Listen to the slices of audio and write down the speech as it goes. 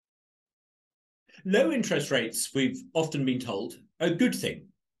Low interest rates, we've often been told, are a good thing.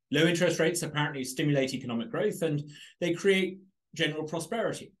 Low interest rates apparently stimulate economic growth and they create general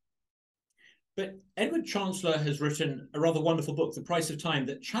prosperity. But Edward Chancellor has written a rather wonderful book, The Price of Time,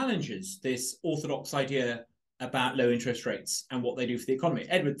 that challenges this orthodox idea about low interest rates and what they do for the economy.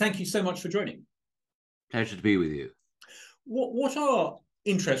 Edward, thank you so much for joining. Pleasure to be with you. What are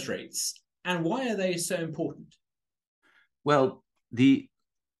interest rates and why are they so important? Well, the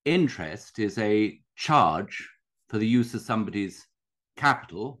interest is a charge for the use of somebody's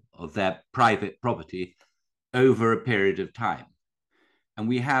capital, of their private property, over a period of time. And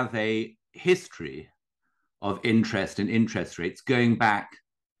we have a history of interest and interest rates going back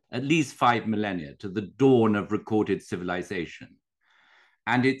at least 5 millennia to the dawn of recorded civilization.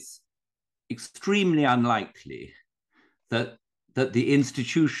 And it's extremely unlikely that the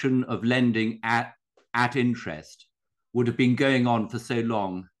institution of lending at interest would have been going on for so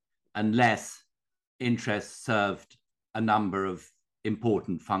long unless interest served a number of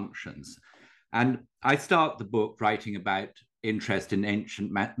important functions. And I start the book writing about interest in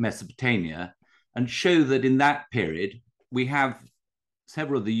ancient Mesopotamia and show that in that period we have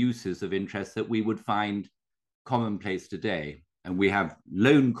several of the uses of interest that we would find commonplace today. And we have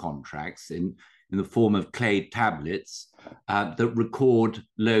loan contracts in the form of clay tablets that record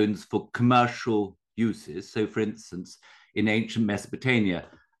loans for commercial uses. So, for instance, in ancient Mesopotamia,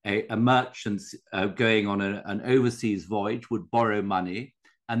 a merchant going on an overseas voyage would borrow money,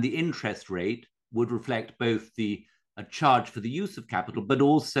 and the interest rate would reflect both a charge for the use of capital, but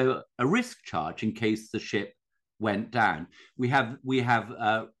also a risk charge in case the ship went down. We have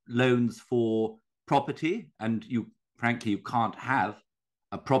loans for property, and frankly, you can't have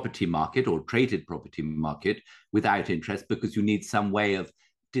a property market or traded property market without interest, because you need some way of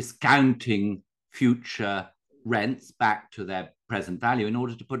discounting future rents back to their present value in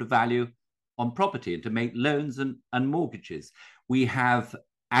order to put a value on property and to make loans and mortgages. We have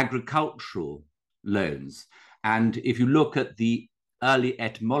agricultural loans. And if you look at the early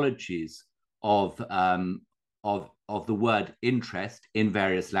etymologies of the word interest in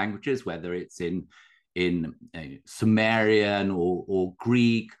various languages, whether it's in Sumerian or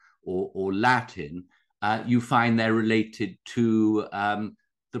Greek or Latin, you find they're related to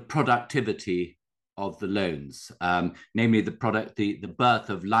the productivity of the loans, namely the birth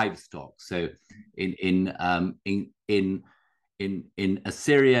of livestock. So in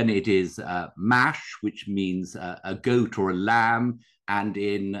Assyrian, it is mash, which means a goat or a lamb, and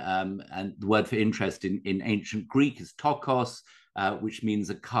the word for interest in ancient Greek is tokos, which means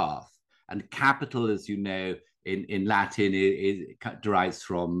a calf. And capital, as you know, in Latin, derives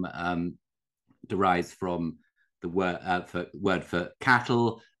from the word for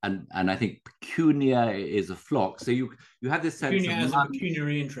cattle, and I think pecunia is a flock. So you have this sense pecunia as a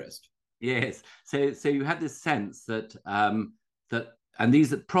pecuniary interest. Yes. So you have this sense that and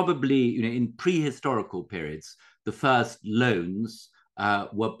these are probably, in prehistorical periods, the first loans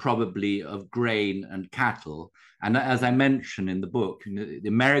were probably of grain and cattle. And as I mentioned in the book, the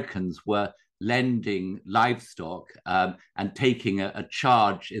Americans were lending livestock and taking a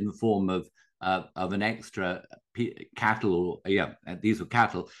charge in the form of an extra cattle, these were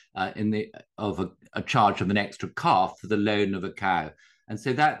cattle, of a charge of an extra calf for the loan of a cow. And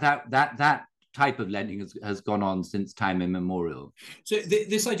so that type of lending has gone on since time immemorial. So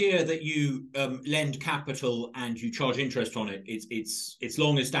this idea that you lend capital and you charge interest on it, it's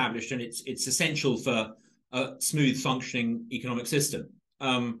long established, and it's essential for a smooth functioning economic system.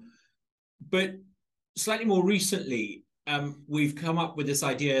 But slightly more recently, we've come up with this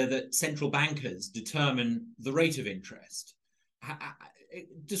idea that central bankers determine the rate of interest.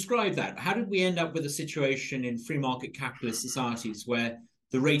 Describe that. How did we end up with a situation in free market capitalist societies where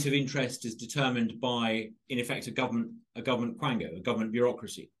the rate of interest is determined by, in effect, a government quango, a government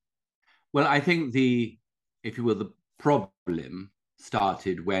bureaucracy? Well, I think the problem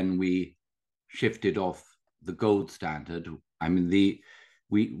started when we shifted off the gold standard. I mean,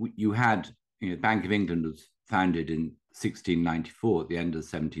 you had, Bank of England was founded in 1694 at the end of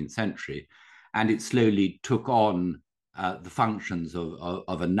the 17th century, and it slowly took on the functions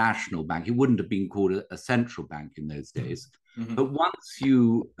of a national bank. It wouldn't have been called a central bank in those days. Mm-hmm. But once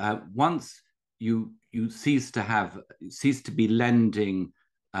you cease to be lending,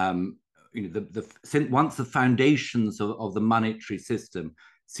 once the foundations of the monetary system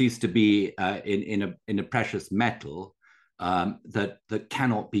cease to be in a precious metal that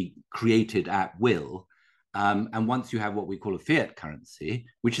cannot be created at will, and once you have what we call a fiat currency,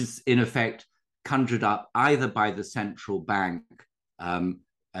 which is in effect conjured up either by the central bank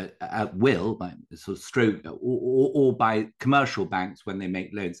at will, by sort of stroke, or by commercial banks when they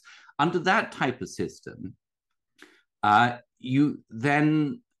make loans. Under that type of system, you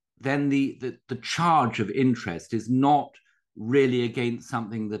then the charge of interest is not really against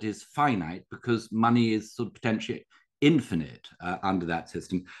something that is finite, because money is sort of potentially infinite under that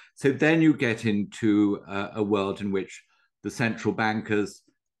system. So then you get into a world in which the central bankers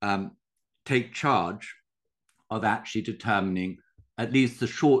take charge of actually determining at least the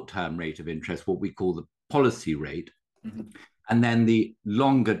short-term rate of interest, what we call the policy rate. Mm-hmm. And then the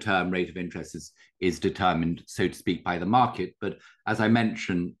longer-term rate of interest is determined, so to speak, by the market. But as I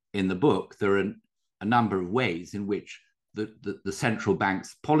mentioned in the book, there are a number of ways in which the central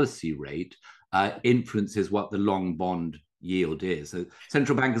bank's policy rate influences what the long bond yield is. So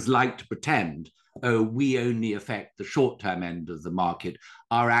central bankers like to pretend, oh, we only affect the short-term end of the market.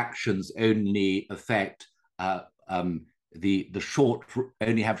 Our actions only affect the short,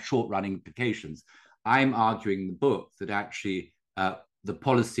 only have short-running implications. I'm arguing in the book that actually the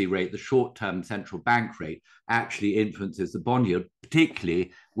policy rate, the short-term central bank rate, actually influences the bond yield,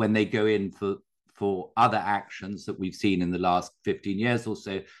 particularly when they go in for other actions that we've seen in the last 15 years or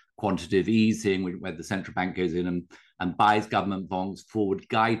so, quantitative easing, where the central bank goes in and buys government bonds, forward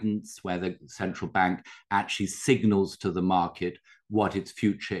guidance, where the central bank actually signals to the market what its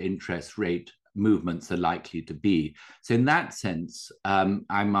future interest rate movements are likely to be. So in that sense, I'm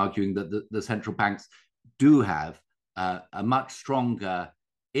arguing that the central banks do have a much stronger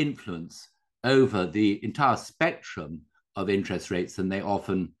influence over the entire spectrum of interest rates than they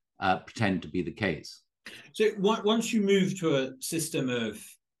often pretend to be the case. So once you move to a system of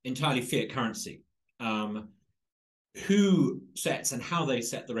entirely fiat currency, who sets and how they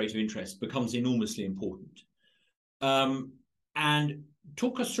set the rate of interest becomes enormously important. And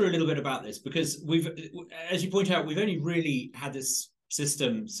talk us through a little bit about this, because as you point out, we've only really had this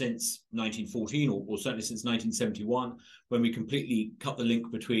system since 1914, or certainly since 1971, when we completely cut the link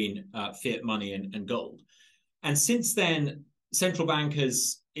between fiat money and gold. And since then, central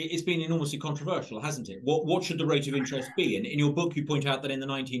bankers, it's been enormously controversial, hasn't it? What should the rate of interest be? And in your book, you point out that in the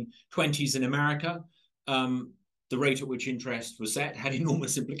 1920s in America, the rate at which interest was set had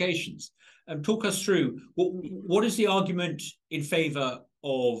enormous implications. Talk us through, what is the argument in favor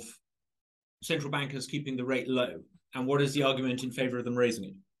of central bankers keeping the rate low? And what is the argument in favor of them raising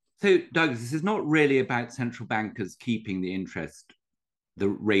it? So, Douglas, this is not really about central bankers keeping the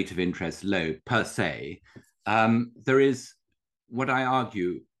rate of interest low per se. There is, what I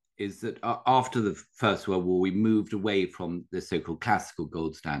argue is that after the First World War, we moved away from the so-called classical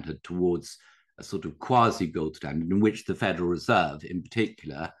gold standard towards a sort of quasi-gold standard, in which the Federal Reserve in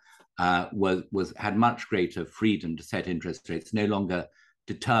particular had much greater freedom to set interest rates, no longer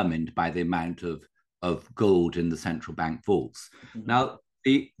determined by the amount of gold in the central bank vaults. Mm-hmm. Now,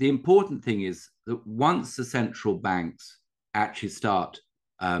 the important thing is that once the central banks actually start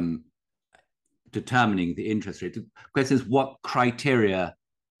determining the interest rate, the question is what criteria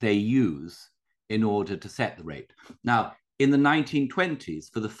they use in order to set the rate. Now, in the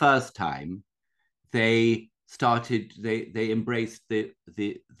 1920s, for the first time, they embraced the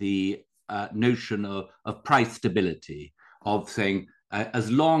notion of price stability, of saying as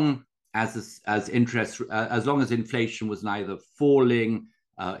long as inflation was neither falling,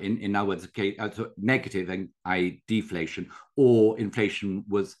 in other words, negative, i.e. deflation, or inflation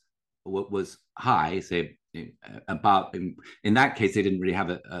was high, say about, in that case they didn't really have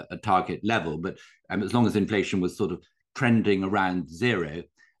a target level, but as long as inflation was sort of trending around zero,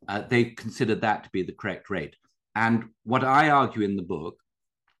 they considered that to be the correct rate. And what I argue in the book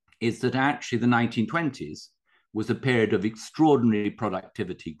is that actually the 1920s was a period of extraordinary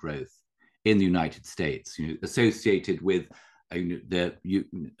productivity growth in the United States, associated with the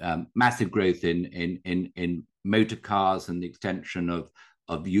massive growth in motor cars and the extension of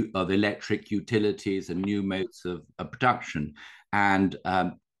electric utilities and new modes of production. And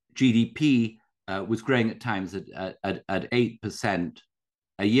GDP was growing at times at 8%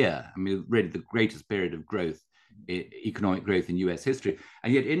 a year. I mean, really the greatest period of growth, economic growth in US history.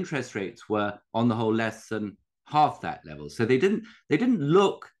 And yet interest rates were on the whole less than half that level. So they didn't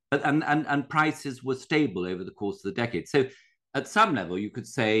look, and prices were stable over the course of the decade. So at some level, you could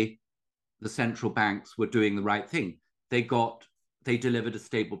say the central banks were doing the right thing. They delivered a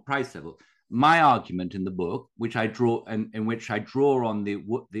stable price level. My argument in the book, which I draw on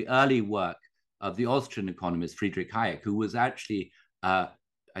the early work of the Austrian economist Friedrich Hayek, who was actually,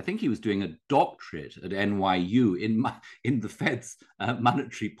 I think he was doing a doctorate at NYU in the Fed's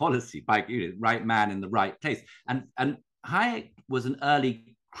monetary policy, by right man in the right place. And Hayek was an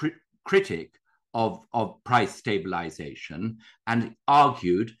early critic of price stabilization, and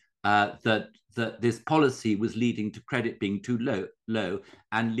argued that this policy was leading to credit being too low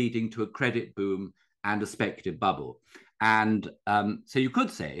and leading to a credit boom and a speculative bubble. And so you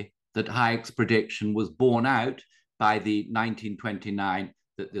could say that Hayek's prediction was borne out by the 1929,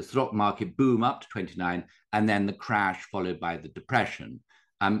 the stock market boom up to 29, and then the crash followed by the depression.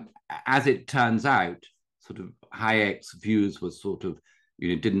 As it turns out, sort of Hayek's views was sort of,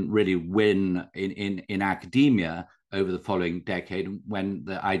 didn't really win in academia over the following decade when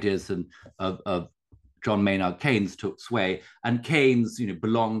the ideas of John Maynard Keynes took sway. And Keynes,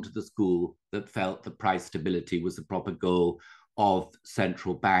 belonged to the school that felt that price stability was the proper goal of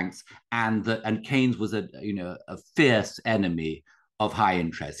central banks, and Keynes was a fierce enemy of high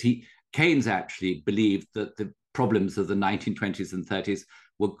interest. Keynes actually believed that the problems of the 1920s and 30s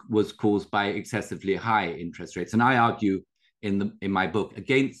was caused by excessively high interest rates, and I argue in my book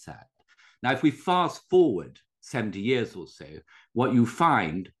against that. Now, if we fast forward 70 years or so, what you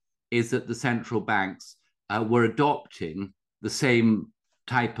find is that the central banks were adopting the same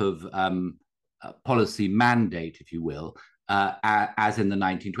type of policy mandate, if you will, as in the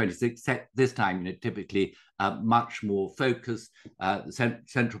 1920s, except this time, typically much more focused.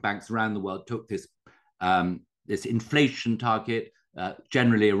 Central banks around the world took this inflation target,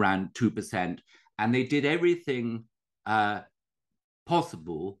 generally around 2%, and they did everything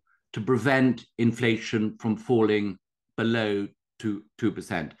possible to prevent inflation from falling below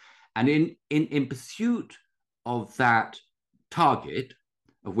 2%. And in pursuit of that target,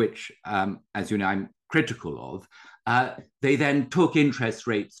 of which, as you know, I'm critical of, they then took interest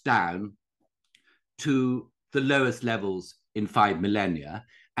rates down to the lowest levels in 5 millennia,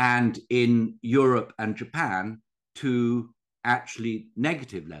 and in Europe and Japan to actually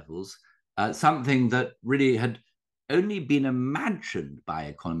negative levels, something that really had only been imagined by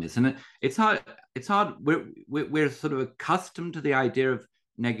economists. And it's hard. We're sort of accustomed to the idea of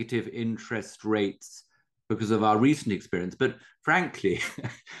negative interest rates because of our recent experience. But frankly,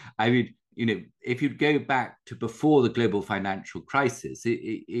 I mean, if you'd go back to before the global financial crisis,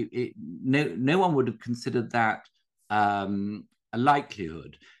 no one would have considered that a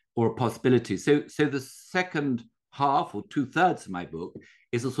likelihood or a possibility. So the second half or 2/3 of my book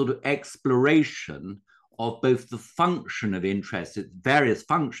is a sort of exploration of both the function of interest, its various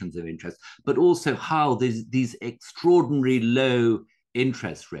functions of interest, but also how these extraordinarily low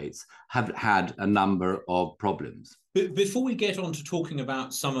interest rates have had a number of problems. Before we get on to talking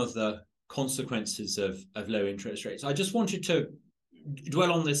about some of the consequences of low interest rates, I just wanted to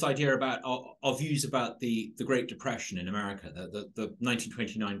dwell on this idea about our views about the Great Depression in America, the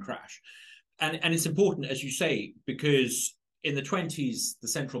 1929 crash. And it's important, as you say, because in the 20s, the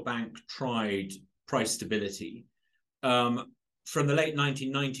central bank tried price stability. From the late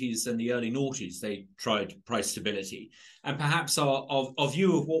 1990s and the early noughties, they tried price stability. And perhaps our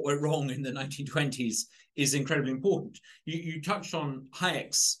view of what went wrong in the 1920s is incredibly important. You touched on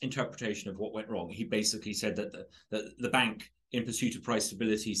Hayek's interpretation of what went wrong. He basically said that the bank, in pursuit of price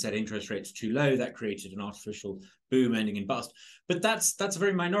stability, set interest rates too low. That created an artificial boom ending in bust. But that's a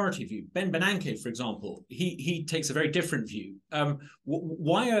very minority view. Ben Bernanke, for example, he takes a very different view.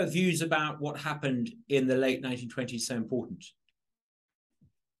 Why are views about what happened in the late 1920s so important?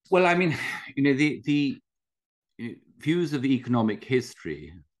 Well, I mean, the views of economic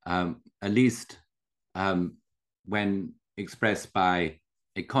history, at least when expressed by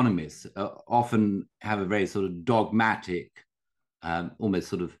economists, often have a very sort of dogmatic, almost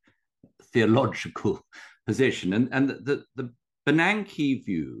sort of theological position. And the Bernanke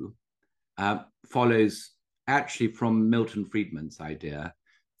view follows actually from Milton Friedman's idea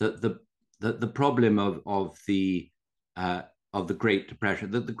that the problem of the Great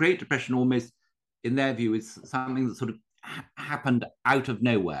Depression, that the Great Depression almost, in their view, is something that sort of happened out of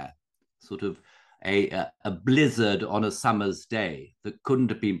nowhere, sort of a blizzard on a summer's day that couldn't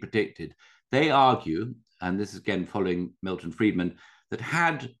have been predicted. They argue, and this is again following Milton Friedman, that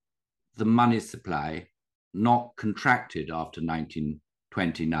had the money supply not contracted after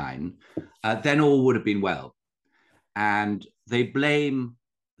 1929, then all would have been well. And they blame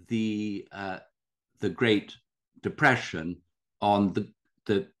the Great Depression on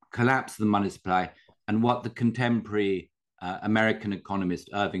the collapse of the money supply and what the contemporary American economist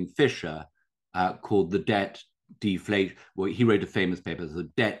Irving Fisher called the debt deflation. Well, he wrote a famous paper, the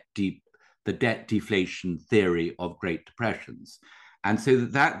debt deflation theory of Great Depressions. And so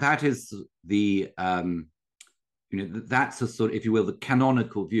that is the that's a sort of, if you will, the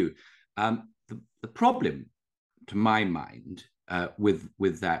canonical view. The problem, to my mind,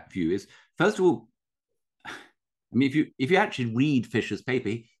 with that view is, first of all, I mean, if you actually read Fisher's paper,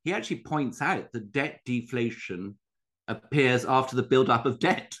 he actually points out that debt deflation appears after the build-up of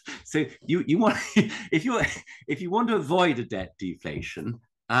debt. So you want if you want to avoid a debt deflation,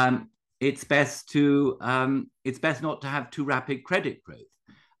 it's best not to have too rapid credit growth.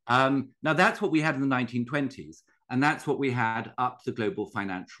 Now that's what we had in the 1920s, and that's what we had up to the global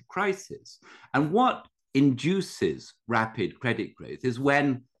financial crisis. And what induces rapid credit growth is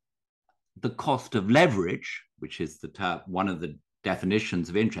when the cost of leverage, which is one of the definitions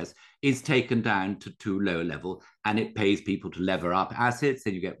of interest, is taken down to too low a level, and it pays people to lever up assets,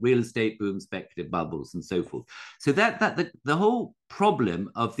 and you get real estate booms, speculative bubbles, and so forth. So the whole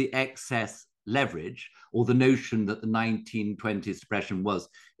problem of the excess leverage, or the notion that the 1920s depression was,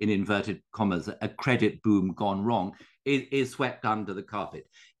 in inverted commas, a credit boom gone wrong, is swept under the carpet.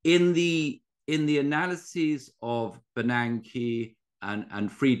 In the analyses of Bernanke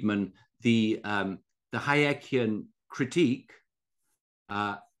and Friedman, the Hayekian critique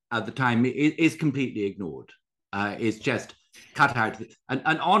at the time is completely ignored. It's just cut out.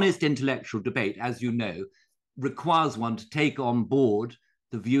 An honest intellectual debate, as you know, requires one to take on board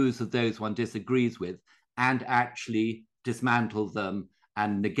the views of those one disagrees with and actually dismantle them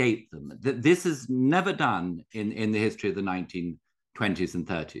and negate them. This is never done in the history of the 1920s and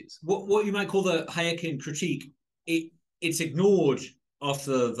 30s. What you might call the Hayekian critique, it's ignored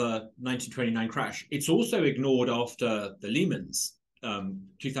after the 1929 crash. It's also ignored after the Lehman's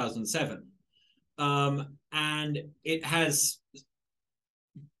 2007. And it has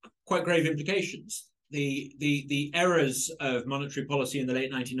quite grave implications. The errors of monetary policy in the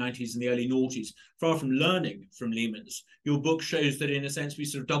late 1990s and the early noughties, far from learning from Lehman's, your book shows that in a sense we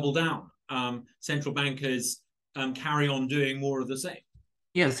sort of double down. Central bankers carry on doing more of the same.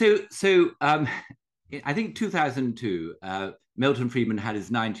 Yeah, so I think 2002, Milton Friedman had his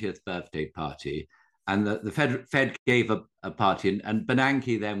 90th birthday party, and the Fed gave a party, and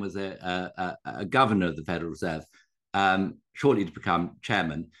Bernanke then was a governor of the Federal Reserve, shortly to become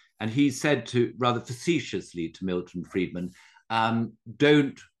chairman. And he said rather facetiously to Milton Friedman,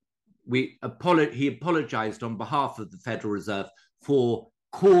 he apologized on behalf of the Federal Reserve for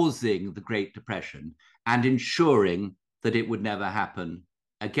causing the Great Depression and ensuring that it would never happen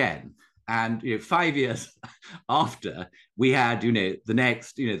again. And 5 years after, we had,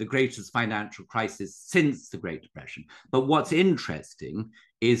 the greatest financial crisis since the Great Depression. But what's interesting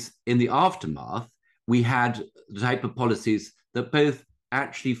is in the aftermath, we had the type of policies that both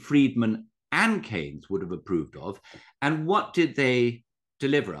actually Friedman and Keynes would have approved of. And what did they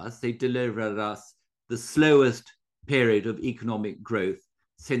deliver us? They delivered us the slowest period of economic growth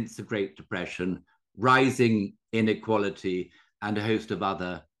since the Great Depression, rising inequality, and a host of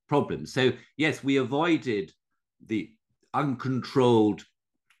other problems. So yes, we avoided the uncontrolled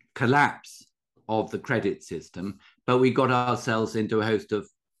collapse of the credit system, but we got ourselves into a host of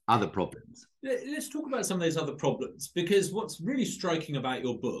other problems. Let's talk about some of those other problems, because what's really striking about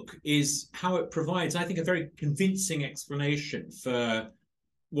your book is how it provides, I think, a very convincing explanation for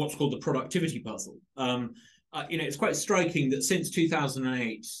what's called the productivity puzzle. It's quite striking that since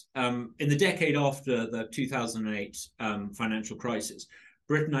 2008, in the decade after the 2008 financial crisis,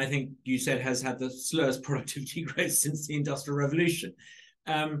 Britain, I think you said, has had the slowest productivity growth since the Industrial Revolution.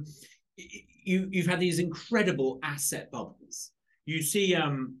 You've had these incredible asset bubbles. You see,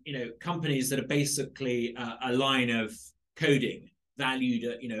 companies that are basically a line of coding valued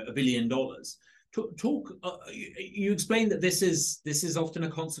at, $1 billion. You explain that this is often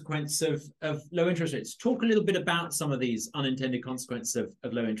a consequence of low interest rates. Talk a little bit about some of these unintended consequences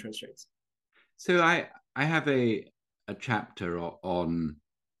of low interest rates. So I have a chapter on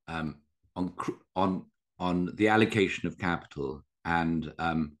the allocation of capital, and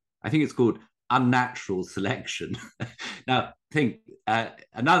I think it's called unnatural selection. Now, I think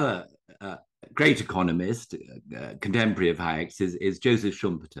another great economist, contemporary of Hayek's, is Joseph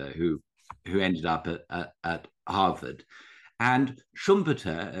Schumpeter, who ended up at Harvard. And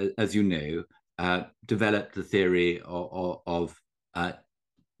Schumpeter, as you know, developed the theory of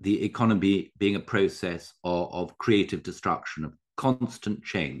the economy being a process of creative destruction, of constant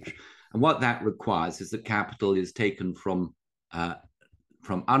change. And what that requires is that capital is taken from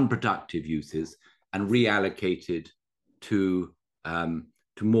unproductive uses and reallocated to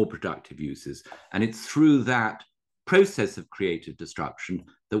more productive uses. And it's through that process of creative destruction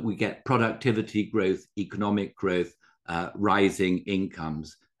that we get productivity growth, economic growth, rising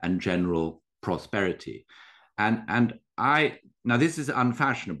incomes, and general prosperity. Now this is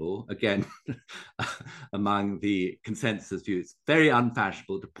unfashionable, again, among the consensus views. It's very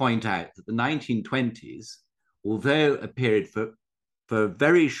unfashionable to point out that the 1920s, although a period for a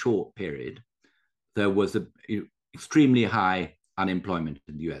very short period, there was extremely high unemployment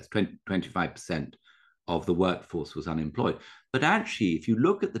in the US. 25% of the workforce was unemployed. But actually, if you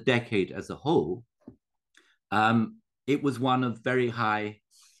look at the decade as a whole, it was one of very high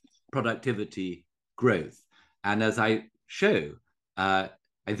productivity growth. And as I show, an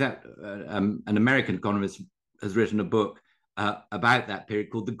American economist has written a book about that period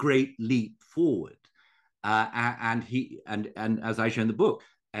called The Great Leap Forward. And as I show in the book,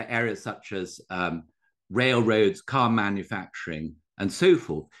 areas such as railroads, car manufacturing, and so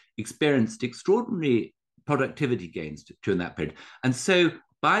forth experienced extraordinary productivity gains during that period. And so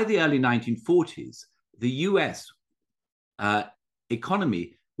by the early 1940s, the US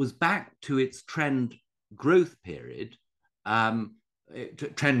economy was back to its trend growth period,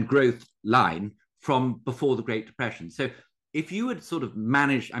 trend growth line from before the Great Depression. So if you had sort of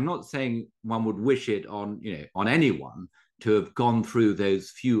managed, I'm not saying one would wish it on anyone to have gone through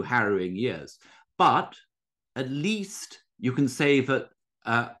those few harrowing years, but at least you can say that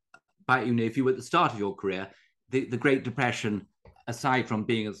if you were at the start of your career, the Great Depression, aside from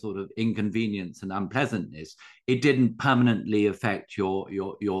being a sort of inconvenience and unpleasantness, it didn't permanently affect your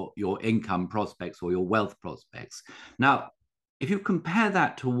income prospects or your wealth prospects. Now, if you compare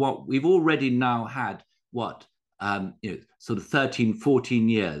that to what we've already now had, sort of 13, 14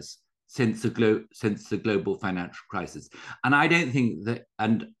 years since the global financial crisis, and I don't think that,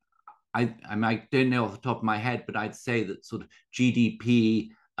 and I don't know off the top of my head, but I'd say that sort of GDP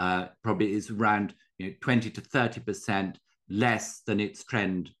probably is around 20 to 30% less than its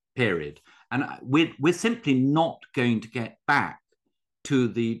trend period, and we're simply not going to get back to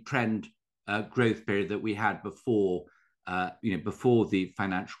the trend growth period that we had before the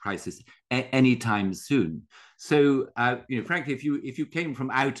financial crisis anytime soon. So frankly, if you came from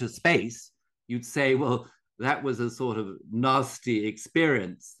outer space, you'd say, well, that was a sort of nasty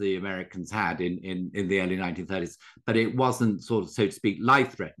experience the Americans had in the early 1930s, but it wasn't sort of, so to speak,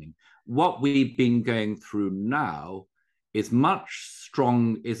 life-threatening. What we've been going through now is it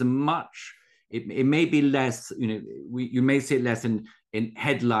may be less, you may see it less in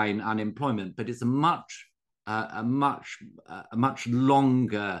headline unemployment, but it's a much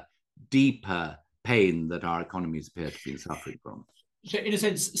longer, deeper pain that our economies appear to be suffering from. So in a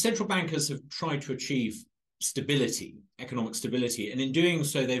sense, central bankers have tried to achieve stability, economic stability, and in doing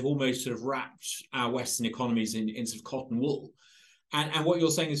so, they've almost sort of wrapped our Western economies in sort of cotton wool. And what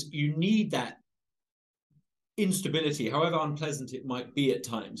you're saying is you need that instability, however unpleasant it might be at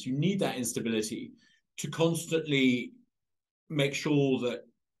times, you need that instability to constantly make sure that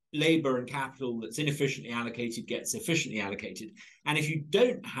labor and capital that's inefficiently allocated gets efficiently allocated. And if you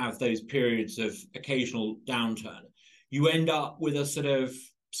don't have those periods of occasional downturn, you end up with a sort of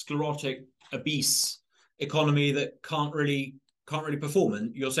sclerotic, obese economy that can't really perform.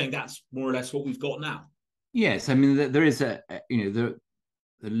 And you're saying that's more or less what we've got now. Yes, I mean there is the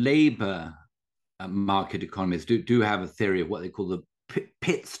labor market economists do have a theory of what they call the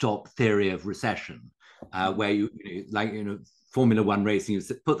pit stop theory of recession, where Formula One racing, you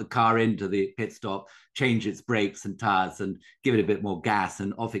put the car into the pit stop, change its brakes and tires, and give it a bit more gas,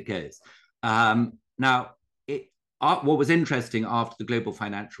 and off it goes. Now, what was interesting after the global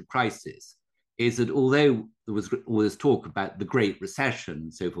financial crisis is that although there was all this talk about the Great Recession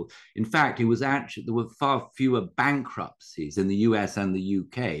and so forth, in fact, there were far fewer bankruptcies in the US and the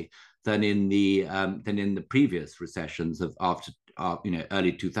UK than in the previous recessions of after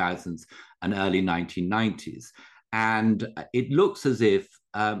early 2000s and early 1990s. And it looks as if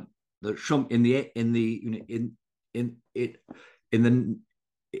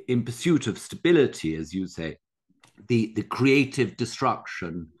in pursuit of stability, as you say, the creative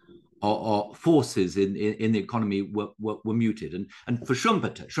destruction or forces in the economy were muted. And for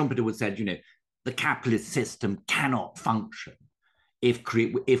Schumpeter would said, the capitalist system cannot function if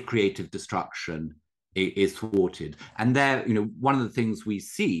creative destruction is thwarted. And there, one of the things we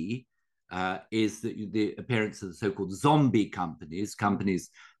see is the appearance of the so-called zombie companies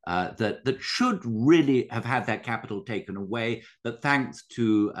that should really have had their capital taken away, but thanks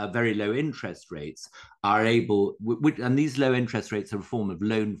to very low interest rates are able, and these low interest rates are a form of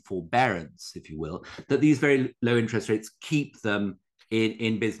loan forbearance, if you will, that these very low interest rates keep them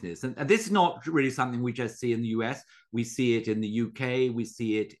in business. And this is not really something we just see in the US. We see it in the UK. We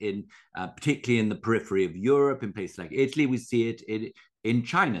see it particularly in the periphery of Europe, in places like Italy. We see it in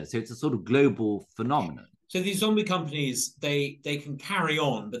China. So it's a sort of global phenomenon. So these zombie companies, they can carry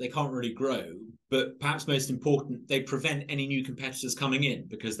on, but they can't really grow. But perhaps most important, they prevent any new competitors coming in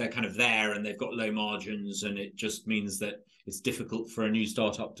because they're kind of there and they've got low margins, and it just means that it's difficult for a new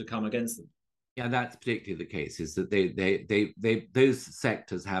startup to come against them. Yeah, that's particularly the case. Is that they those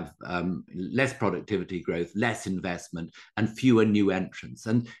sectors have less productivity growth, less investment, and fewer new entrants.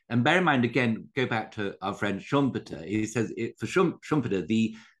 And bear in mind again, go back to our friend Schumpeter. He says for Schumpeter,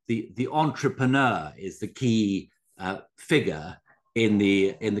 the entrepreneur is the key figure in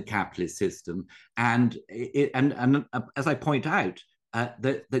the capitalist system, and as I point out,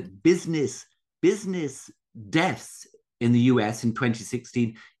 that business deaths in the US in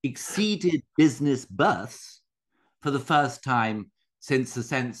 2016 exceeded business births for the first time since the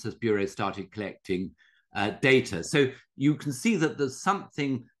Census Bureau started collecting data. So you can see that there's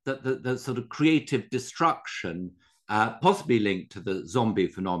something that the sort of creative destruction, possibly linked to the zombie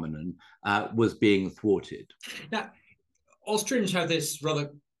phenomenon, was being thwarted. Now, Austrians have this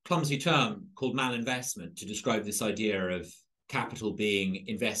rather clumsy term called malinvestment to describe this idea of capital being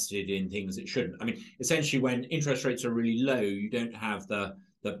invested in things it shouldn't. I mean, essentially, when interest rates are really low, you don't have the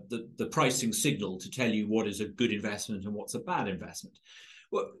pricing signal to tell you what is a good investment and what's a bad investment.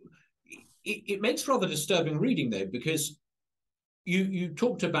 Well, it makes rather disturbing reading, though, because you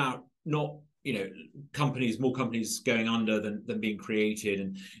talked about not, more companies going under than being created,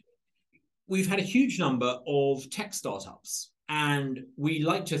 and we've had a huge number of tech startups. And we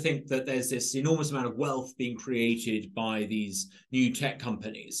like to think that there's this enormous amount of wealth being created by these new tech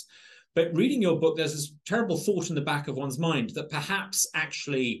companies. But reading your book, there's this terrible thought in the back of one's mind that perhaps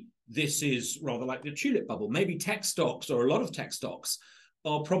actually this is rather like the tulip bubble. Maybe tech stocks, or a lot of tech stocks,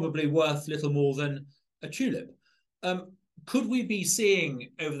 are probably worth little more than a tulip. Could we be seeing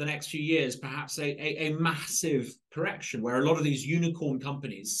over the next few years perhaps a massive correction where a lot of these unicorn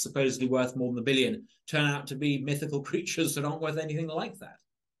companies, supposedly worth more than $1 billion, turn out to be mythical creatures that aren't worth anything like that?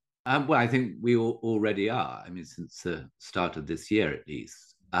 Well, I think we already are. I mean, since the start of this year, at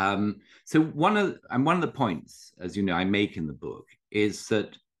least. So one of the points, as you know, I make in the book is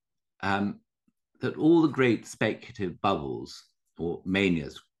that that all the great speculative bubbles or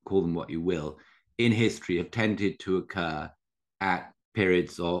manias, call them what you will, in history have tended to occur at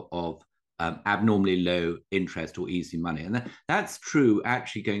periods of abnormally low interest or easy money. And that's true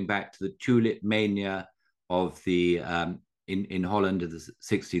actually going back to the tulip mania of the in Holland of the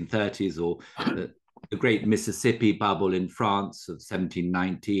 1630s, or the great Mississippi bubble in France of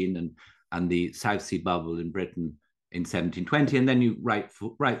 1719, and the South Sea bubble in Britain in 1720. And then you right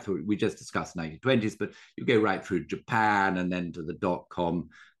through, we just discussed 1920s, but you go right through Japan and then to the dot-com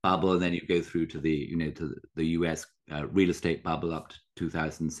bubble, and then you go through to the the US real estate bubble up to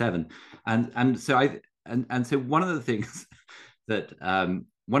 2007, and so one of the things that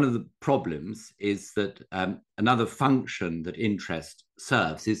one of the problems is that another function that interest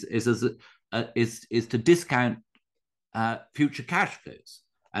serves is to discount future cash flows.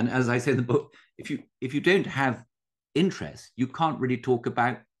 And as I say in the book, if you don't have interest, you can't really talk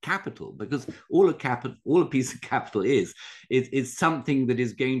about capital, because all a piece of capital is something that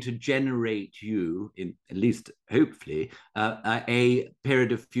is going to generate you, in at least hopefully, a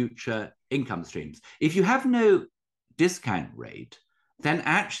period of future income streams. If you have no discount rate, then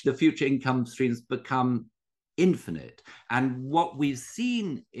actually the future income streams become infinite. And what we've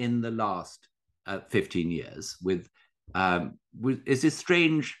seen in the last 15 years is this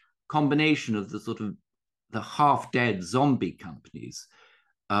strange combination of the sort of the half-dead zombie companies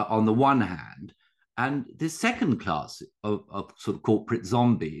on the one hand, and this second class of sort of corporate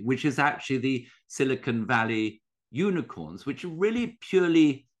zombie, which is actually the Silicon Valley unicorns, which are really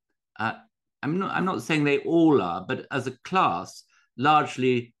purely, I'm not saying they all are, but as a class,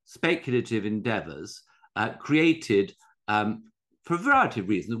 largely speculative endeavors created for a variety of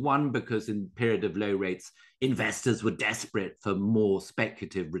reasons. One, because in a period of low rates, investors were desperate for more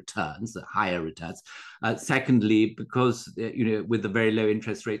speculative returns, higher returns. Secondly, because with the very low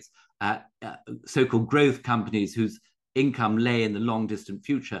interest rates, so-called growth companies whose income lay in the long distant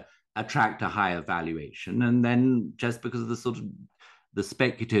future attract a higher valuation. And then just because of the sort of the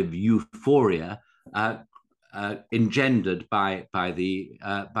speculative euphoria engendered by the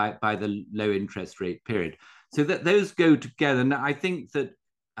low interest rate period. So that those go together. And I think that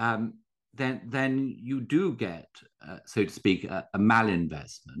then you do get, so to speak, a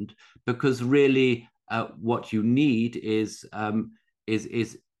malinvestment, because really what you need is the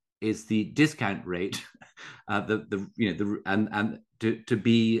discount rate, to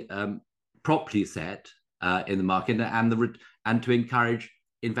be properly set in the market, and to encourage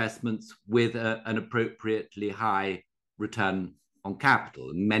investments with an appropriately high return on capital.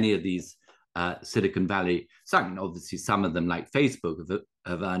 And many of these Silicon Valley, obviously some of them like Facebook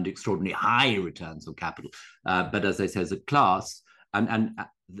have earned extraordinarily high returns on capital, but as I say, as a class, and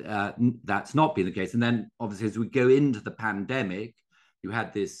that's not been the case. And then obviously as we go into the pandemic, you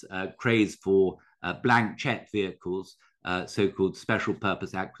had this craze for blank check vehicles, so-called special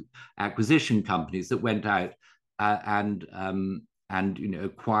purpose acquisition companies that went out and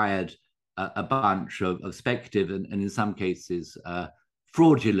acquired a bunch of speculative and in some cases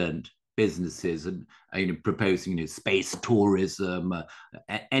fraudulent businesses, and proposing space tourism,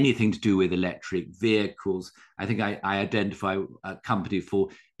 anything to do with electric vehicles. I think I identify a company for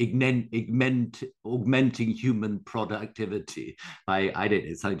augmenting human productivity. I don't know,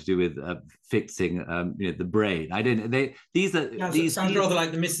 it's something to do with fixing the brain. I don't know. These sounds rather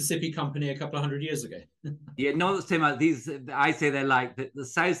like the Mississippi Company a couple of hundred years ago. Yeah, not the same. These, I say, they're like the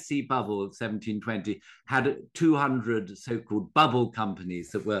South Sea bubble of 1720 had 200 so-called bubble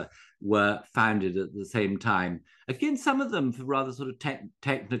companies that were founded at the same time. Again, some of them for rather sort of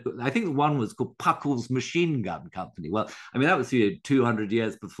technical. I think the one was called Puckle's Machine Gun Company. Well, I mean, that was 200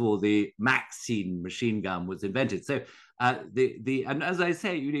 years before the Maxine machine gun was invented. So and as I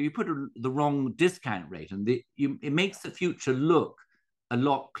say, you put the wrong discount rate, and it makes the future look a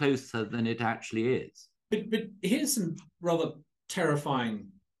lot closer than it actually is. But here's some rather terrifying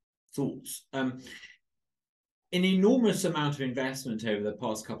thoughts. An enormous amount of investment over the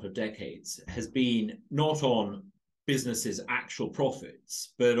past couple of decades has been not on businesses' actual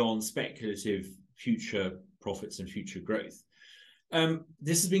profits, but on speculative future profits and future growth.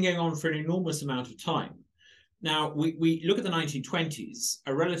 This has been going on for an enormous amount of time. Now, we look at the 1920s,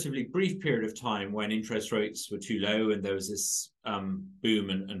 a relatively brief period of time when interest rates were too low and there was this boom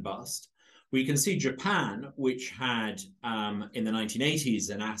and bust. We can see Japan, which had in the 1980s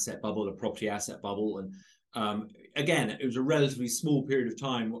an asset bubble, a property asset bubble. And again, it was a relatively small period of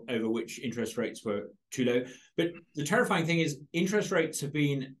time over which interest rates were too low. But the terrifying thing is interest rates have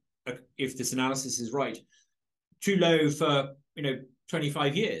been, if this analysis is right, too low for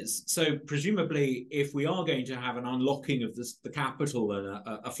 25 years. So presumably, if we are going to have an unlocking of the capital and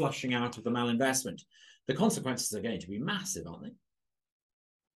a flushing out of the malinvestment, the consequences are going to be massive, aren't they?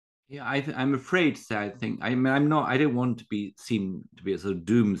 Yeah, I'm afraid to say, I don't want to be seen to be a sort of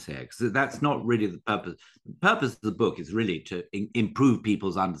doomsayer, because that's not really the purpose. The purpose of the book is really to improve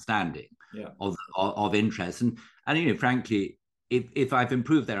people's understanding of interest. And frankly, if I've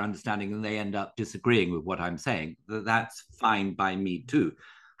improved their understanding and they end up disagreeing with what I'm saying, that's fine by me too.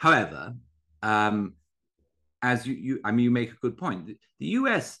 However, as you make a good point. The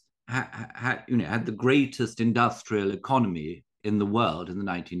US had the greatest industrial economy in the world in the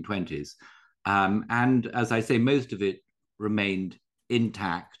 1920s. And as I say, most of it remained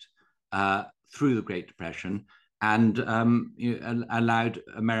intact through the Great Depression, and allowed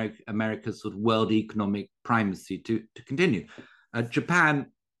America's sort of world economic primacy to continue. Japan,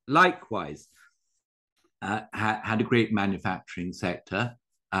 likewise, had a great manufacturing sector,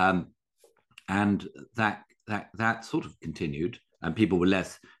 and that sort of continued, and people were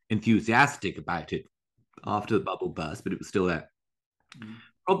less enthusiastic about it after the bubble burst, but it was still there.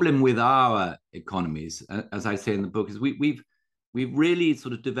 Problem with our economies, as I say in the book, is we've really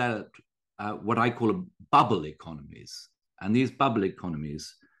sort of developed what I call bubble economies, and these bubble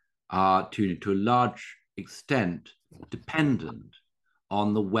economies are to a large extent dependent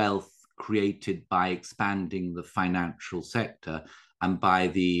on the wealth created by expanding the financial sector and by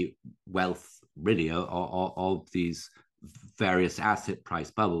the wealth really of these various asset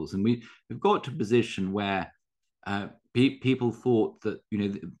price bubbles. And we've got to a position where people thought that,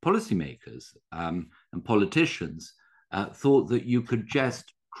 policymakers and politicians thought that you could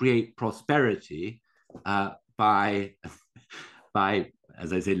just create prosperity by,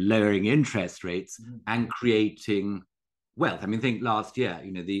 as I say, lowering interest rates and creating wealth. I mean, think last year,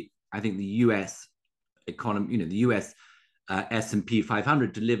 I think the US economy, the US S&P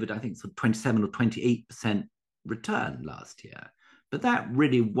 500 delivered, I think, sort of 27 or 28% return last year. But that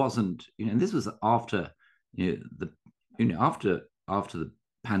really wasn't, and this was after, after the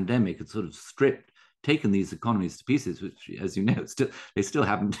pandemic had sort of taken these economies to pieces, which, as you know, they still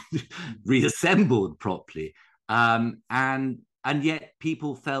haven't reassembled properly. And yet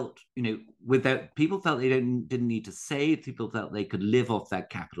people felt, people felt they didn't need to save. People felt they could live off their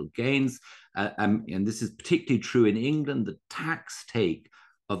capital gains. And this is particularly true in England. The tax take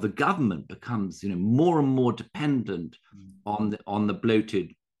of the government becomes, more and more dependent on the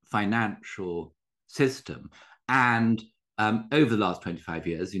bloated financial system. And over the last 25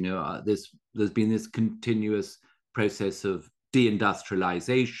 years, there's been this continuous process of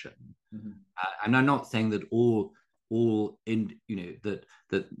deindustrialization. And I'm not saying that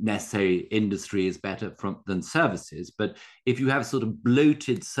that necessary industry is better than services, but if you have sort of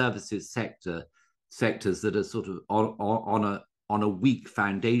bloated services sectors that are sort of on a weak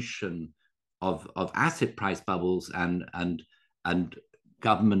foundation of asset price bubbles and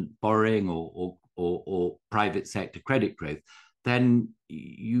government borrowing or private sector credit growth, then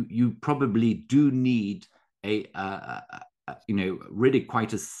you probably do need really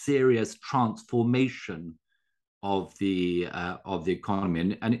quite a serious transformation of the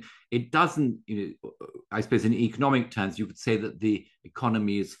economy, and it doesn't. I suppose in economic terms, you could say that the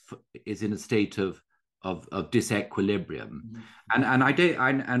economy is in a state of disequilibrium, and I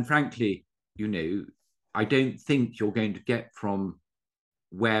don't. And frankly, I don't think you're going to get from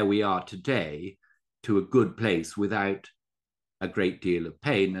where we are today to a good place without a great deal of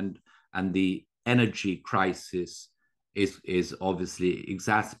pain, and the energy crisis is obviously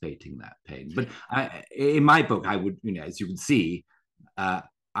exacerbating that pain. But in my book, I would, as you can see, the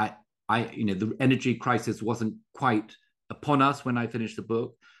energy crisis wasn't quite upon us when I finished the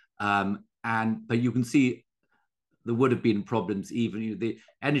book, but you can see there would have been problems. Even the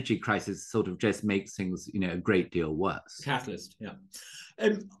energy crisis sort of just makes things, a great deal worse. Catalyst, yeah.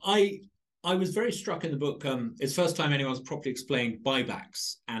 I was very struck in the book. It's the first time anyone's properly explained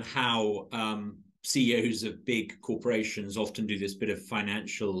buybacks and how CEOs of big corporations often do this bit of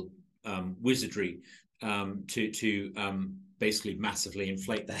financial wizardry to basically massively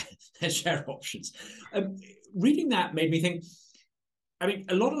inflate their share options. Reading that made me think, I mean,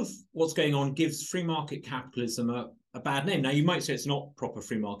 a lot of what's going on gives free market capitalism a bad name. Now, you might say it's not proper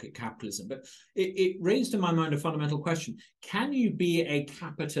free market capitalism, but it raised in my mind a fundamental question. Can you be a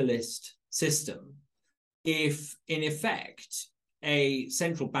capitalist system if, in effect, a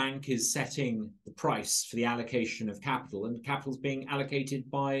central bank is setting the price for the allocation of capital and capital is being allocated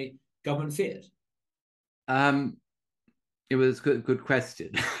by government fiat? It was a good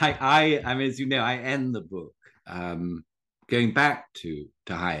question. I mean, as you know, I end the book going back to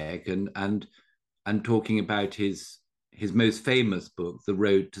Hayek and talking about his most famous book, The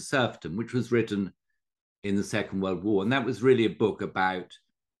Road to Serfdom, which was written in the Second World War, and that was really a book about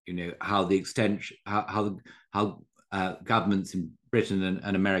how the extension, how governments in Britain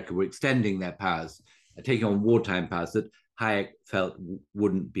and America were extending their powers, taking on wartime powers that Hayek felt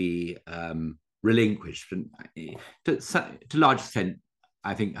wouldn't be relinquished. And to a large extent,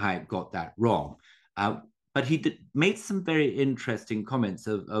 I think Hayek got that wrong. But he made some very interesting comments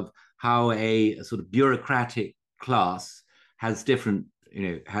of how a sort of bureaucratic class has different,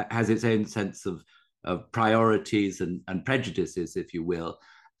 has its own sense of priorities and prejudices, if you will,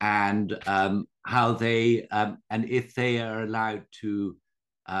 and how they and if they are allowed to,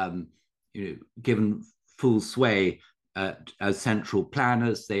 given full sway as central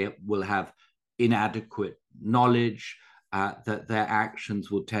planners, they will have inadequate knowledge, that their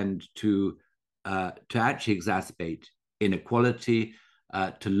actions will tend to actually exacerbate inequality,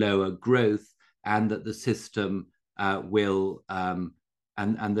 to lower growth, and that the system will, and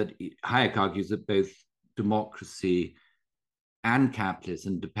that Hayek argues that both democracy and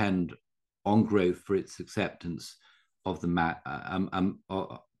capitalism depend on growth for its acceptance of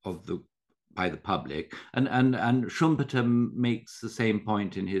by the public. And Schumpeter makes the same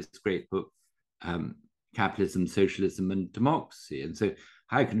point in his great book, Capitalism, Socialism, and Democracy. And so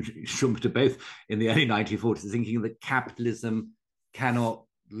Hayek and Schumpeter both in the early 1940s thinking that capitalism cannot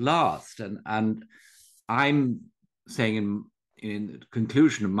last. And I'm saying in the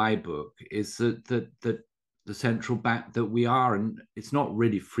conclusion of my book is that the central bank that we are, and it's not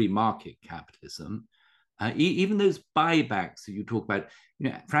really free market capitalism. Even those buybacks that you talk about,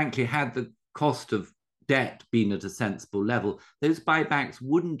 frankly, had the cost of debt been at a sensible level, those buybacks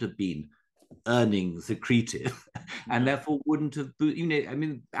wouldn't have been earnings accretive, and therefore wouldn't have, I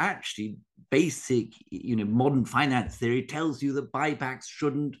mean, actually, basic, modern finance theory tells you that buybacks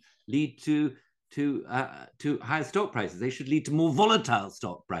shouldn't lead to higher stock prices. They should lead to more volatile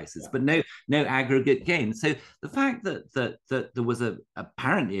stock prices, but no aggregate gain. So the fact that there was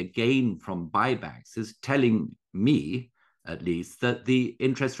apparently a gain from buybacks is telling me, at least, that the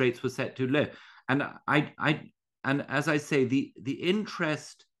interest rates were set too low. And and as I say, the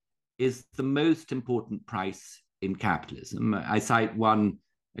interest is the most important price in capitalism. I cite one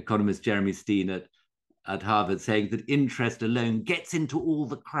economist, Jeremy Steen at Harvard, saying that interest alone gets into all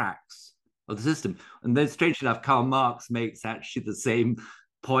the cracks of the system. And then, strangely enough, Karl Marx makes actually the same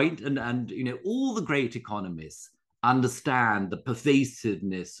point. And all the great economists understand the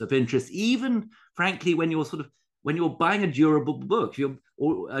pervasiveness of interest, even, frankly, when you're buying a durable book,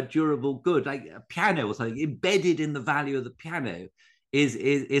 or a durable good, like a piano or something, embedded in the value of the piano is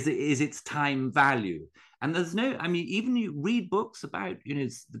its time value. And there's no, I mean, even you read books about,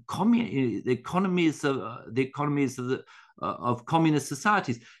 the economies of of communist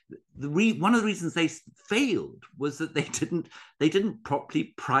societies. One of the reasons they failed was that they didn't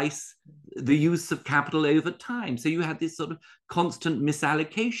properly price the use of capital over time. So you had this sort of constant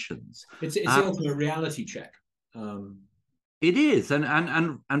misallocations. It's the ultimate reality check. It is,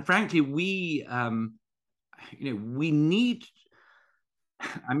 and frankly, we we need.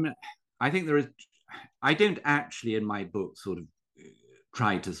 I think there is. I don't actually, in my book, sort of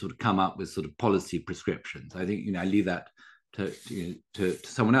try to sort of come up with sort of policy prescriptions. I think I leave that to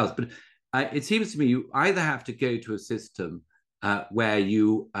someone else. But it seems to me you either have to go to a system where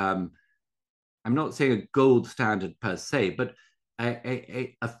you, I'm not saying a gold standard per se, but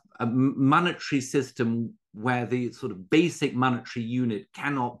a monetary system where the sort of basic monetary unit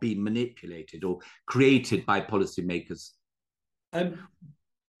cannot be manipulated or created by policymakers.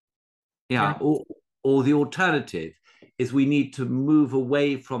 Yeah, or the alternative is we need to move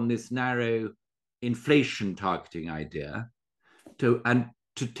away from this narrow inflation targeting idea to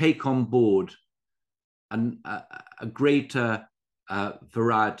take on board a greater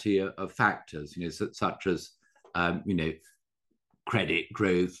variety of factors, such as credit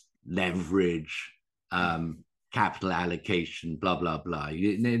growth, leverage, capital allocation, blah blah blah.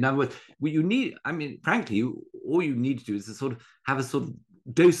 In other words, what you need, frankly, all you need to do is to sort of have a sort of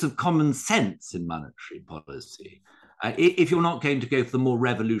dose of common sense in monetary policy. If you're not going to go for the more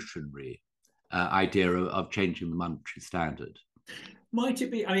revolutionary idea of changing the monetary standard. Might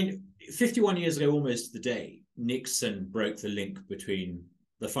it be, 51 years ago, almost the day, Nixon broke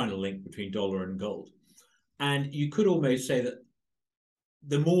the final link between dollar and gold. And you could almost say that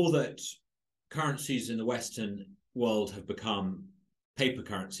the more that currencies in the Western world have become paper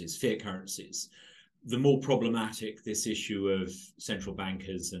currencies, fiat currencies, the more problematic this issue of central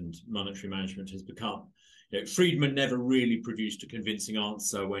bankers and monetary management has become. Friedman never really produced a convincing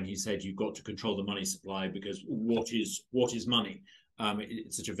answer when he said you've got to control the money supply, because what is money?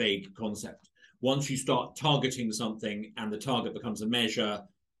 It's such a vague concept. Once you start targeting something and the target becomes a measure,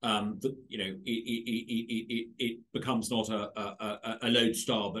 it becomes not a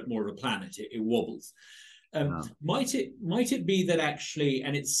lodestar but more of a planet. It wobbles. No. Might it be that actually,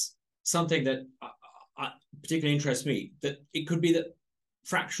 and it's something that particularly interests me, that it could be that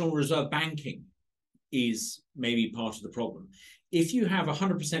fractional reserve banking is maybe part of the problem. If you have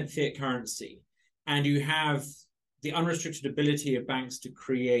 100% fiat currency and you have the unrestricted ability of banks to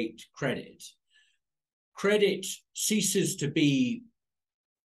create credit ceases to be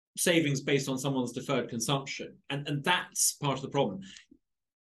savings based on someone's deferred consumption. And that's part of the problem.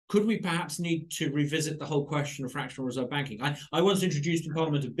 Could we perhaps need to revisit the whole question of fractional reserve banking? I once introduced in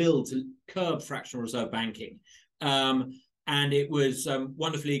Parliament a bill to curb fractional reserve banking, and it was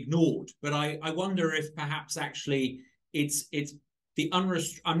wonderfully ignored. But I wonder if perhaps actually it's the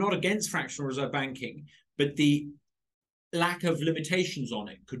I'm not against fractional reserve banking, but the lack of limitations on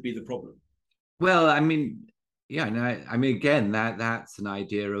it could be the problem. Well, yeah, no, again, that's an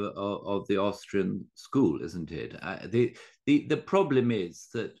idea of the Austrian school, isn't it? The problem is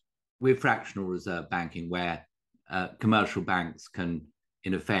that with fractional reserve banking, where commercial banks can,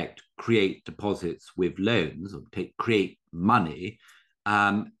 in effect, create deposits with loans or create money,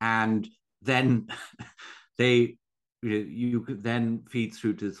 and then you could then feed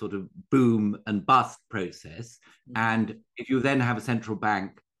through to sort of boom and bust process. And if you then have a central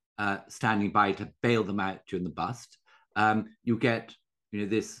bank standing by to bail them out during the bust, you get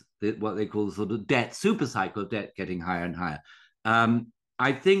what they call sort of debt supercycle, debt getting higher and higher.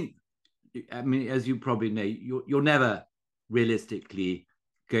 I think, as you probably know, you're never realistically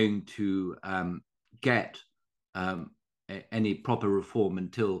going to get any proper reform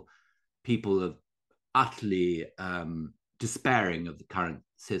until people are utterly despairing of the current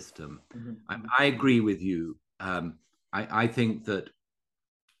system. Mm-hmm. I agree with you. I think that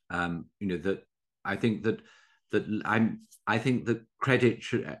I think that credit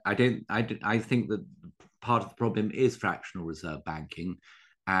should. I think that part of the problem is fractional reserve banking,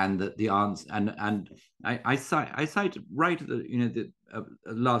 and that the answer. And I cite right at the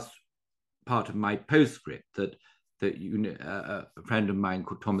last part of my postscript that a friend of mine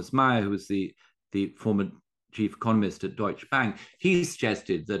called Thomas Meyer, who was the former chief economist at Deutsche Bank, he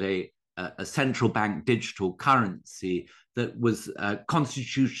suggested that a central bank digital currency that was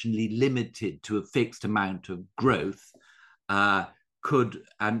constitutionally limited to a fixed amount of growth could,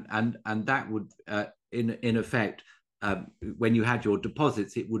 and that would, in effect, when you had your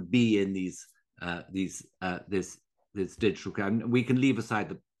deposits, it would be in this digital currency. We can leave aside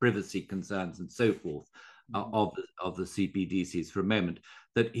the privacy concerns and so forth of the CBDCs for a moment.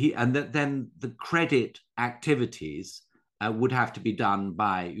 Then the credit activities would have to be done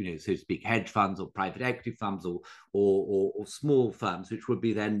by, so to speak, hedge funds or private equity funds or small firms, which would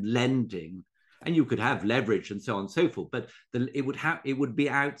be then lending, and you could have leverage and so on and so forth. But it would be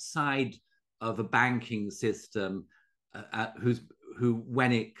outside of a banking system who,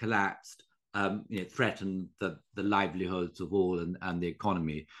 when it collapsed, threatened the livelihoods of all and the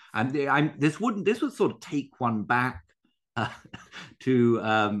economy. And this would sort of take one back to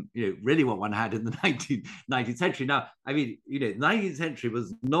really what one had in the 19th century. Now, I mean, the 19th century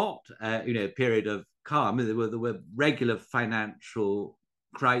was not a period of calm. There were regular financial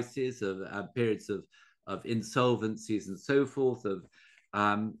crises, of periods of insolvencies and so forth,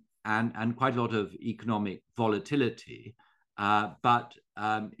 and quite a lot of economic volatility. But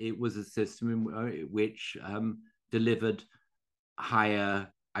it was a system which delivered higher,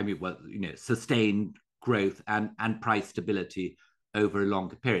 sustained growth and price stability over a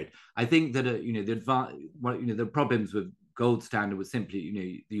longer period. I think that the problems with gold standard was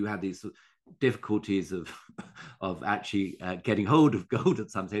simply you had these difficulties of actually getting hold of gold at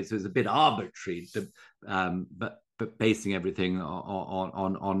some stage. So it was a bit arbitrary, but basing everything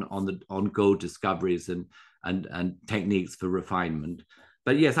on gold discoveries and techniques for refinement.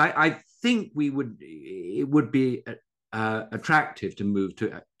 But yes, I think it would be attractive to move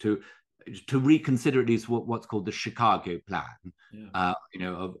to reconsider at least what's called the Chicago plan,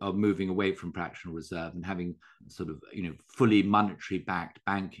 of moving away from fractional reserve and having sort of fully monetary backed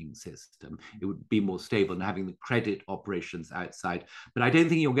banking system. It would be more stable and having the credit operations outside. But I don't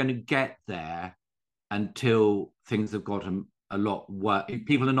think you're going to get there until things have gotten a lot worse.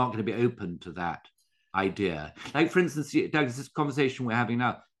 People are not going to be open to that idea. Like, for instance, Douglas, this conversation we're having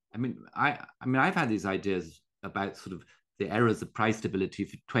now. I mean, I've had these ideas about sort of the errors of price stability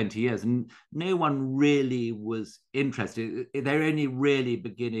for 20 years, and no one really was interested. They're only really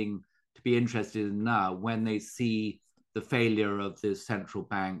beginning to be interested in now when they see the failure of the central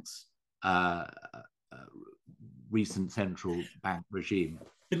bank's recent central bank regime.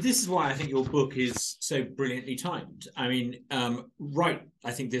 But this is why I think your book is so brilliantly timed. I mean,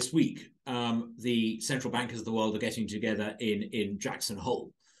 I think this week, the central bankers of the world are getting together in Jackson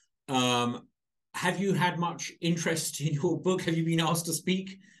Hole. Have you had much interest in your book? Have you been asked to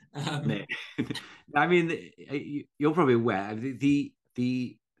speak? I mean, you're probably aware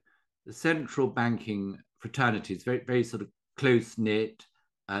the central banking fraternity is very, very sort of close knit,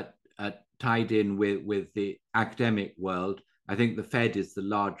 tied in with the academic world. I think the Fed is the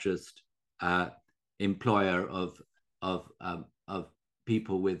largest employer of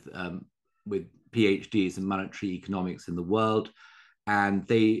people with PhDs in monetary economics in the world, and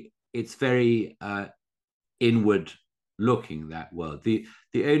it's very inward looking, that world. The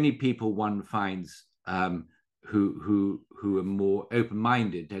only people one finds who are more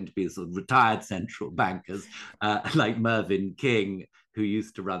open-minded tend to be sort of retired central bankers, like Mervyn King, who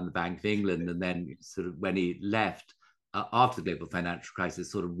used to run the Bank of England, and then sort of when he left after the global financial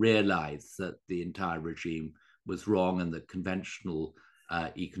crisis, sort of realized that the entire regime was wrong and that conventional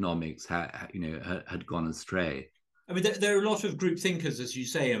economics had gone astray. I mean, there are a lot of group thinkers, as you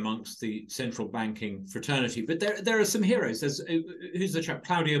say, amongst the central banking fraternity, but there are some heroes. There's who's the chap,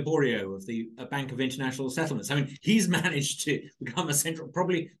 Claudio Borio of the Bank of International Settlements. I mean, he's managed to become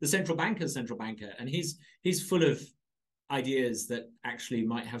probably the central banker's central banker, and he's full of ideas that actually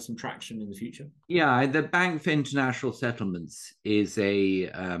might have some traction in the future. Yeah, the Bank for International Settlements is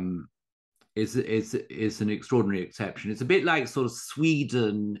an extraordinary exception. It's a bit like sort of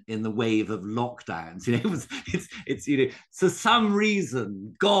Sweden in the wave of lockdowns. It's for some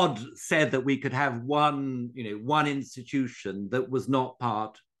reason God said that we could have one institution that was not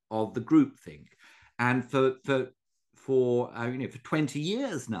part of the groupthink, and for 20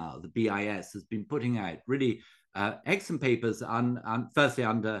 years now, the BIS has been putting out really excellent papers firstly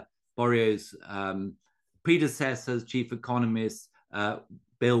under Borio's predecessors, chief economist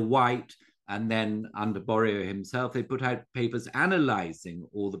Bill White, and then under Borio himself. They put out papers analyzing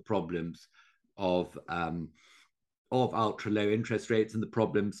all the problems of ultra low interest rates and the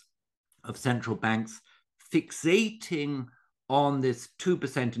problems of central banks fixating on this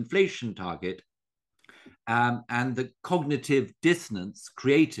 2% inflation target, and the cognitive dissonance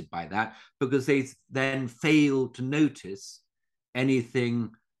created by that, because they then fail to notice anything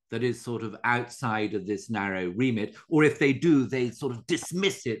that is sort of outside of this narrow remit, or if they do, they sort of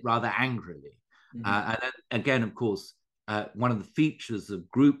dismiss it rather angrily. Mm-hmm. And then, again, of course, one of the features of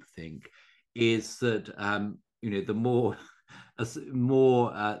groupthink is that the more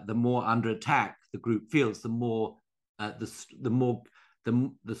under attack the group feels,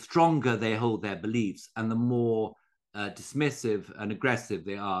 the stronger they hold their beliefs, and the more dismissive and aggressive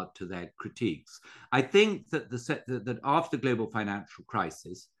they are to their critiques. I think that that after the global financial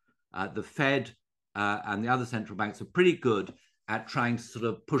crisis, the Fed and the other central banks are pretty good at trying to sort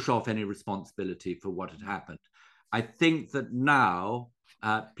of push off any responsibility for what had happened. I think that now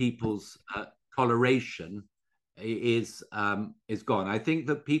people's toleration is gone. I think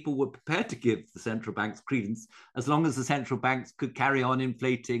that people were prepared to give the central banks credence as long as the central banks could carry on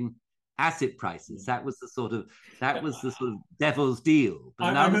inflating asset prices. That was the sort of devil's deal.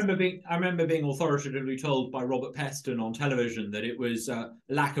 But I remember being authoritatively told by Robert Peston on television that it was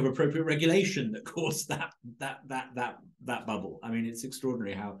lack of appropriate regulation that caused that bubble. I mean, it's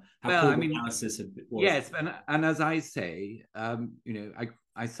extraordinary how poor analysis was. Yes, and as I say,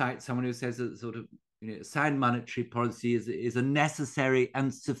 I cite someone who says that sort of sound monetary policy is a necessary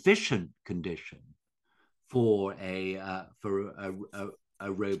and sufficient condition for a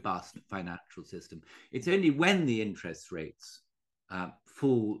robust financial system. It's only when the interest rates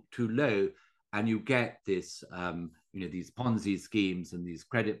fall too low and you get this, these Ponzi schemes and these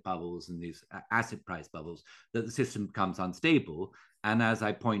credit bubbles and these asset price bubbles, that the system becomes unstable. And as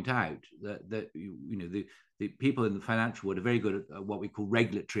I point out, the people in the financial world are very good at what we call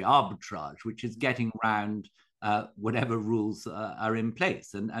regulatory arbitrage, which is getting around whatever rules are in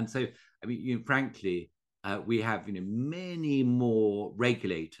place. And so, I mean, frankly, we have many more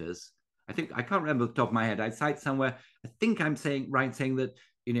regulators. I think I can't remember off the top of my head. I cite somewhere. I think I'm saying that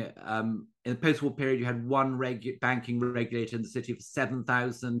in the post-war period you had one banking regulator in the city for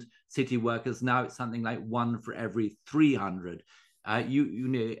 7,000 city workers. Now it's something like one for every 300.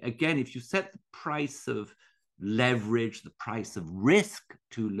 Again, if you set the price of leverage, the price of risk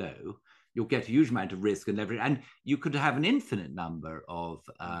too low, you'll get a huge amount of risk and leverage, and you could have an infinite number of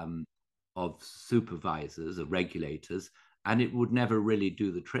supervisors or regulators, and it would never really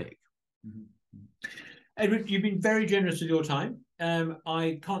do the trick. Mm-hmm. Edward, you've been very generous with your time.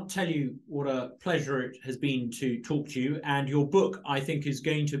 I can't tell you what a pleasure it has been to talk to you, and your book, I think, is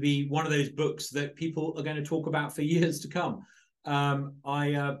going to be one of those books that people are going to talk about for years to come.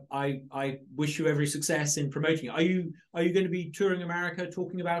 I wish you every success in promoting it. Are you going to be touring America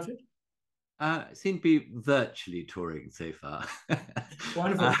talking about it? I seem to be virtually touring so far.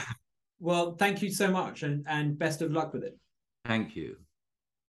 Wonderful. Well, thank you so much, and best of luck with it. Thank you.